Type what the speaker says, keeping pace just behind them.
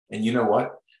And you know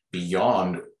what?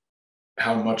 Beyond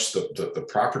how much the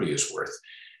property is worth,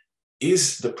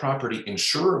 is the property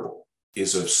insurable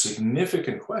is a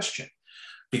significant question.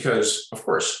 Because, of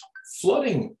course,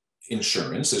 flooding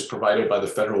insurance is provided by the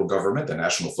federal government, the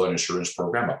National Flood Insurance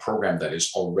Program, a program that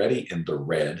is already in the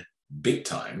red big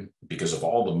time because of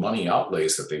all the money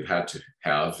outlays that they've had to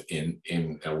have in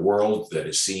a world that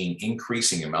is seeing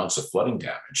increasing amounts of flooding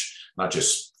damage, not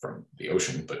just from the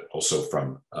ocean, but also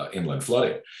from inland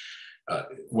flooding.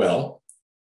 Well,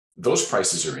 those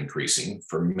prices are increasing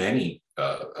for many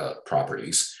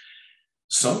properties.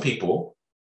 Some people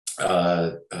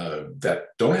that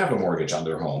don't have a mortgage on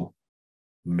their home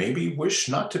maybe wish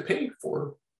not to pay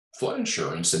for flood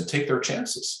insurance and take their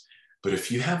chances. But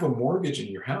if you have a mortgage in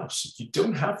your house, you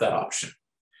don't have that option.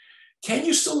 Can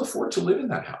you still afford to live in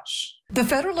that house? The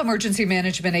Federal Emergency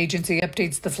Management Agency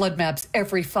updates the flood maps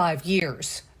every 5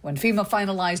 years. When FEMA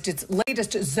finalized its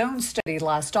latest zone study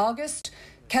last August,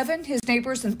 Kevin, his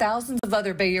neighbors, and thousands of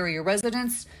other Bay Area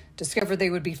residents discovered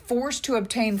they would be forced to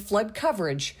obtain flood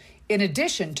coverage in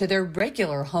addition to their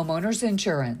regular homeowners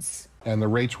insurance. And the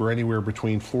rates were anywhere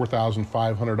between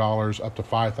 $4,500 up to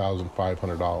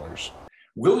 $5,500.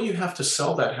 Will you have to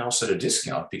sell that house at a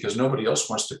discount because nobody else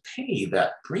wants to pay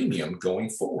that premium going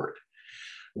forward?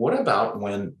 What about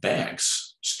when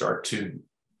banks start to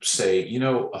say, you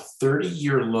know, a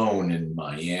 30-year loan in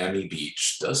Miami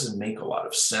Beach doesn't make a lot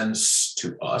of sense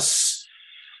to us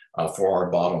for our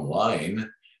bottom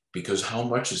line, because how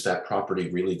much is that property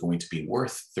really going to be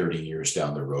worth 30 years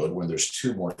down the road when there's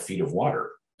 2 more feet of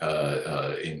water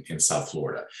in South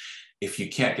Florida? If you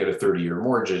can't get a 30-year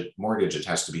mortgage, it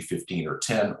has to be 15 or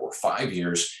 10 or 5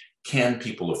 years. Can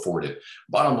people afford it?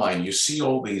 Bottom line, you see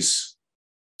all these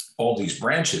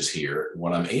branches here.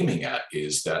 What I'm aiming at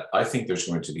is that I think there's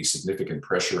going to be significant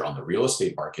pressure on the real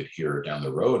estate market here down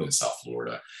the road in South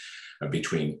Florida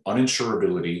between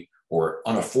uninsurability or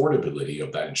unaffordability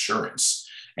of that insurance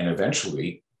and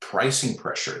eventually pricing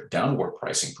pressure, downward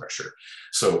pricing pressure.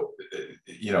 So,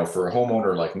 you know, for a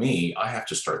homeowner like me, I have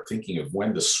to start thinking of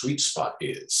when the sweet spot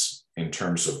is in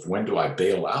terms of when do I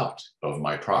bail out of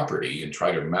my property and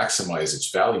try to maximize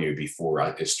its value before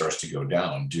it starts to go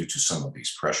down due to some of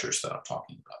these pressures that I'm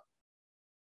talking about.